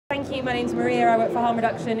thank you. My name's Maria. I work for Harm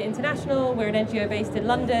Reduction International. We're an NGO based in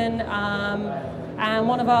London. And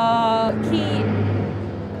one of our key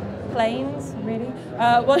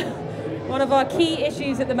one of our key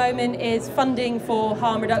issues at the moment is funding for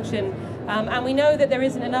harm reduction. And we know that there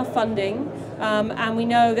isn't enough funding, and we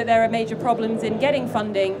know that there are major problems in getting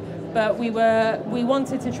funding, but we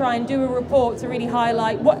wanted to try and do a report to really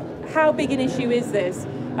highlight how big an issue is this?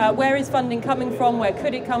 Where is funding coming from? Where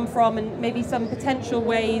could it come from? And maybe some potential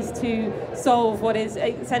ways to solve what is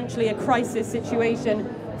essentially a crisis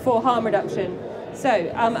situation for harm reduction. So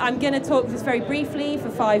I'm going to talk just very briefly for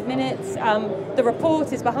 5 minutes. The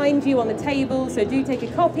report is behind you on the table, so do take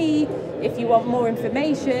a copy if you want more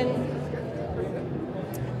information.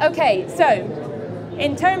 Okay, so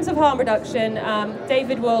in terms of harm reduction,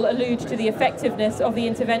 David will allude to the effectiveness of the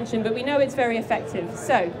intervention, but we know it's very effective.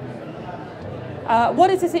 So what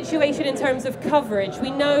is the situation in terms of coverage?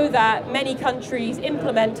 We know that many countries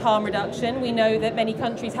implement harm reduction. We know that many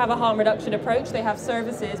countries have a harm reduction approach. They have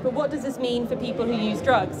services. But what does this mean for people who use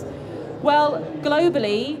drugs? Well,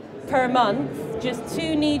 globally, per month, just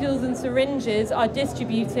 2 needles and syringes are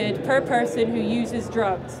distributed per person who uses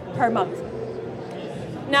drugs per month.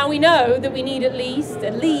 Now we know that we need at least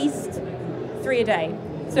 3 a day.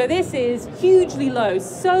 So this is hugely low,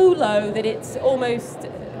 so low that it's almost,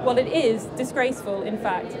 well, it is disgraceful, in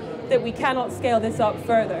fact, that we cannot scale this up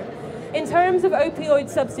further. In terms of opioid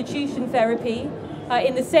substitution therapy,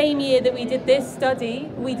 in the same year that we did this study,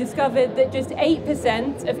 we discovered that just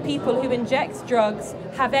 8% of people who inject drugs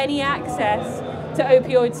have any access to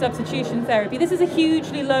opioid substitution therapy. This is a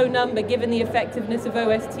hugely low number given the effectiveness of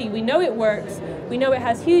OST. We know it works, we know it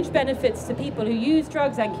has huge benefits to people who use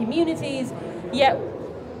drugs and communities, yet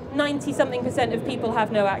 90-something% of people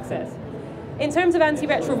have no access. In terms of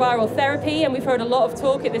antiretroviral therapy, and we've heard a lot of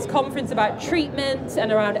talk at this conference about treatment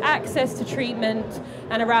and around access to treatment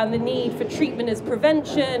and around the need for treatment as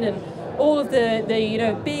prevention and all of the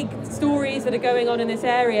big stories that are going on in this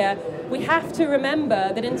area, we have to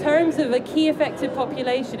remember that in terms of a key affected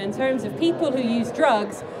population, in terms of people who use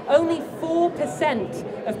drugs, only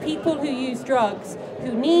 4% of people who use drugs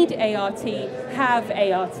who need ART have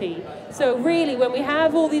ART. So really, when we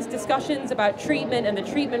have all these discussions about treatment and the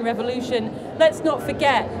treatment revolution, let's not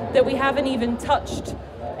forget that we haven't even touched,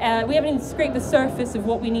 we haven't even scraped the surface of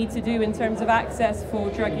what we need to do in terms of access for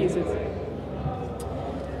drug users.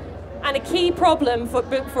 And a key problem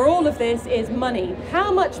for all of this is money.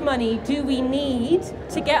 How much money do we need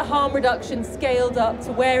to get harm reduction scaled up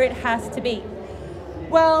to where it has to be?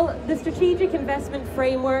 Well, the Strategic Investment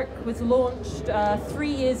Framework was launched 3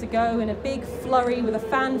 years ago in a big flurry with a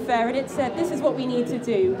fanfare, and it said this is what we need to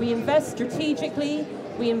do. We invest strategically,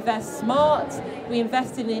 we invest smart, we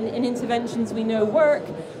invest in interventions we know work,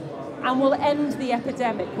 and we'll end the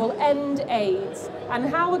epidemic, we'll end AIDS. And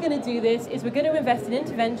how we're going to do this is we're going to invest in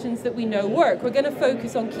interventions that we know work. We're going to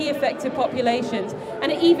focus on key affected populations,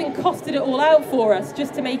 and it even costed it all out for us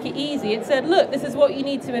just to make it easy. It said, look, this is what you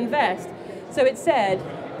need to invest. So it said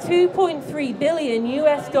 $2.3 billion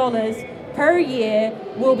per year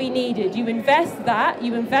will be needed. You invest that,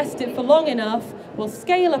 you invest it for long enough, we'll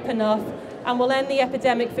scale up enough, and we'll end the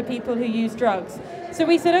epidemic for people who use drugs. So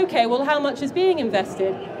we said, okay, well, how much is being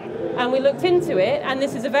invested? And we looked into it, and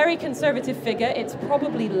this is a very conservative figure, it's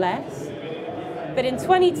probably less. But in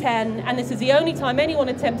 2010, and this is the only time anyone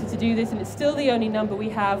attempted to do this, and it's still the only number we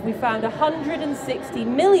have, we found $160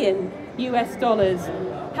 million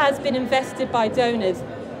has been invested by donors.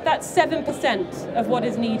 That's 7% of what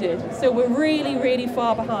is needed. So we're really, really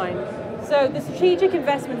far behind. So the Strategic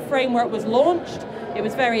Investment Framework was launched. It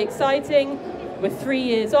was very exciting. We're 3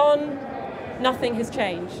 years on. Nothing has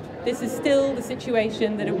changed. This is still the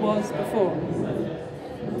situation that it was before.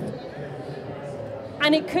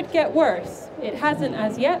 And it could get worse. It hasn't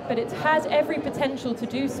as yet, but it has every potential to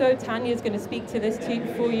do so. Tanya's going to speak to this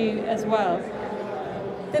for you as well.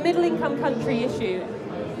 The middle-income country issue.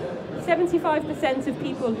 75% of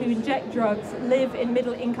people who inject drugs live in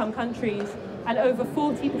middle-income countries, and over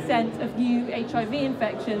 40% of new HIV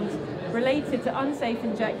infections related to unsafe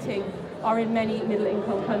injecting are in many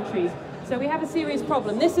middle-income countries. So we have a serious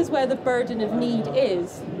problem. This is where the burden of need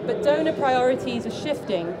is, but donor priorities are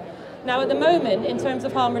shifting. Now, at the moment, in terms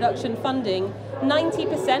of harm reduction funding,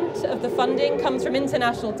 90% of the funding comes from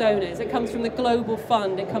international donors. It comes from the Global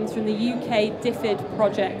Fund, it comes from the UK DFID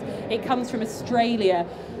project, it comes from Australia.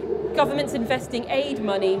 Governments investing aid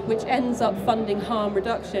money, which ends up funding harm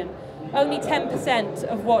reduction. Only 10%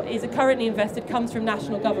 of what is currently invested comes from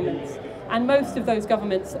national governments. And most of those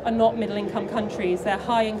governments are not middle-income countries. They're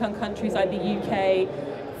high-income countries like the UK,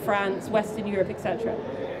 France, Western Europe, etc.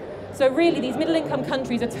 So really, these middle-income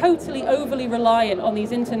countries are totally overly reliant on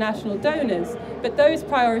these international donors, but those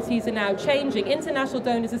priorities are now changing. International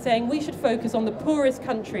donors are saying we should focus on the poorest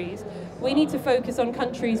countries. We need to focus on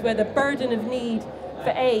countries where the burden of need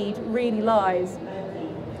for aid really lies.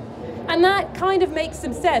 And that kind of makes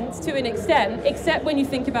some sense to an extent, except when you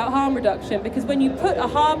think about harm reduction, because when you put a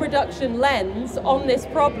harm reduction lens on this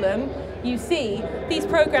problem, you see these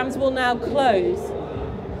programs will now close.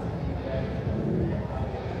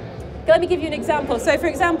 Let me give you an example. So for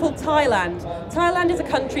example, Thailand. Thailand is a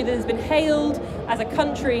country that has been hailed as a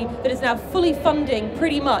country that is now fully funding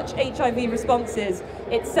pretty much HIV responses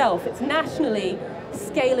itself. It's nationally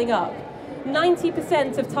scaling up.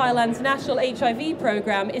 90% of Thailand's national HIV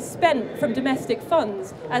program is spent from domestic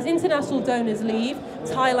funds. As international donors leave,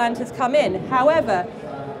 Thailand has come in. However,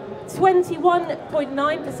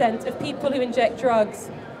 21.9% of people who inject drugs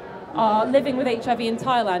are living with HIV in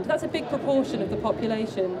Thailand. That's a big proportion of the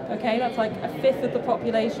population, okay? That's like a fifth of the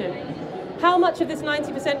population. How much of this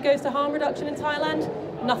 90% goes to harm reduction in Thailand?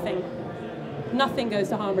 Nothing. Nothing goes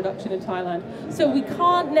to harm reduction in Thailand. So we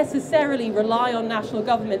can't necessarily rely on national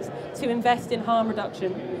governments to invest in harm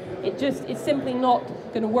reduction. It's simply not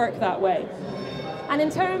going to work that way. And in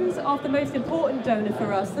terms of the most important donor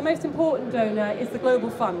for us, the most important donor is the Global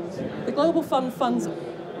Fund. The Global Fund funds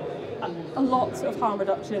a lot of harm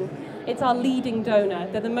reduction. It's our leading donor.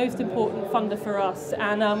 They're the most important funder for us.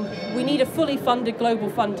 And we need a fully funded Global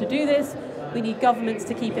Fund to do this. We need governments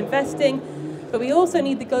to keep investing. But we also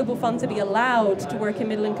need the Global Fund to be allowed to work in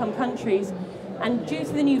middle-income countries. And due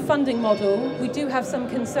to the new funding model, we do have some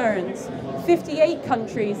concerns. 58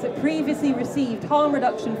 countries that previously received harm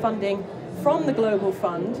reduction funding from the Global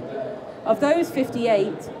Fund, of those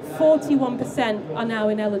 58, 41% are now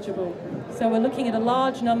ineligible. So we're looking at a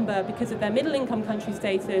large number because of their middle-income country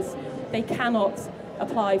status. They cannot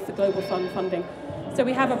apply for Global Fund funding. So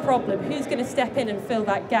we have a problem. Who's going to step in and fill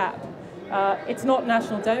that gap? It's not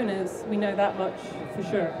national donors. We know that much for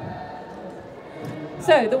sure.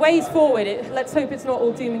 So the ways forward, let's hope it's not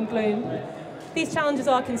all doom and gloom. These challenges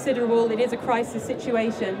are considerable. It is a crisis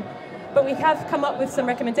situation. But we have come up with some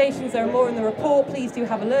recommendations. There are more in the report. Please do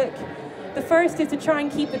have a look. The first is to try and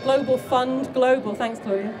keep the Global Fund global. Thanks,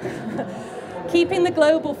 Claudia. Keeping the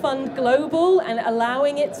Global Fund global and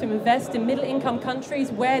allowing it to invest in middle-income countries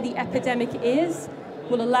where the epidemic is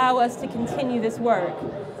will allow us to continue this work.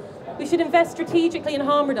 We should invest strategically in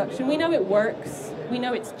harm reduction. We know it works. We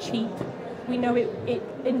know it's cheap. We know it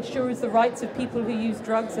ensures the rights of people who use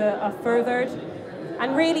drugs are furthered.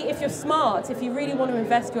 And really, if you're smart, if you really want to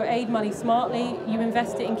invest your aid money smartly, you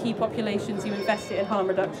invest it in key populations, you invest it in harm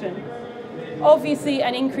reduction. Obviously,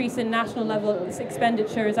 an increase in national level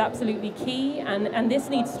expenditure is absolutely key, and this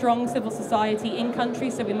needs strong civil society in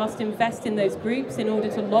countries, so we must invest in those groups in order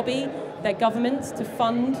to lobby their governments to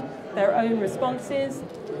fund their own responses.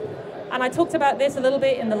 And I talked about this a little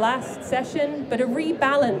bit in the last session, but a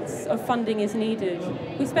rebalance of funding is needed.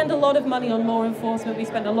 We spend a lot of money on law enforcement, we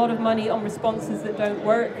spend a lot of money on responses that don't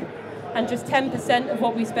work, and just 10% of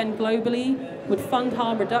what we spend globally would fund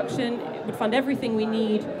harm reduction, it would fund everything we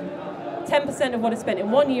need. 10% of what is spent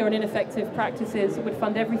in 1 year on ineffective practices would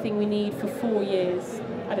fund everything we need for 4 years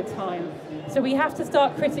at a time. So we have to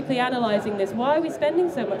start critically analysing this. Why are we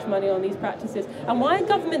spending so much money on these practices? And why are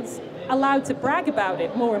governments allowed to brag about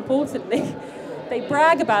it, more importantly? They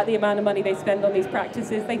brag about the amount of money they spend on these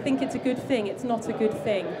practices. They think it's a good thing. It's not a good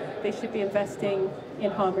thing. They should be investing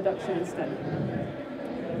in harm reduction instead.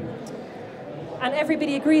 And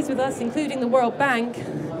everybody agrees with us, including the World Bank,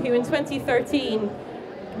 who in 2013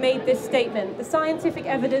 made this statement: the scientific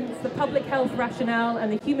evidence, the public health rationale,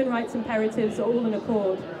 and the human rights imperatives are all in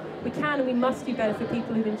accord. We can and we must do better for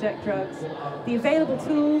people who inject drugs. The available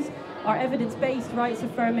tools are evidence-based,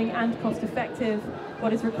 rights-affirming, and cost-effective.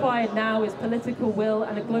 What is required now is political will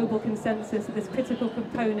and a global consensus that this critical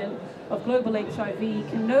component of global HIV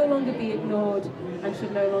can no longer be ignored and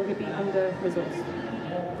should no longer be under-resourced.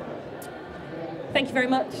 Thank you very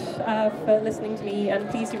much for listening to me, and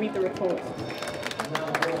please do read the report.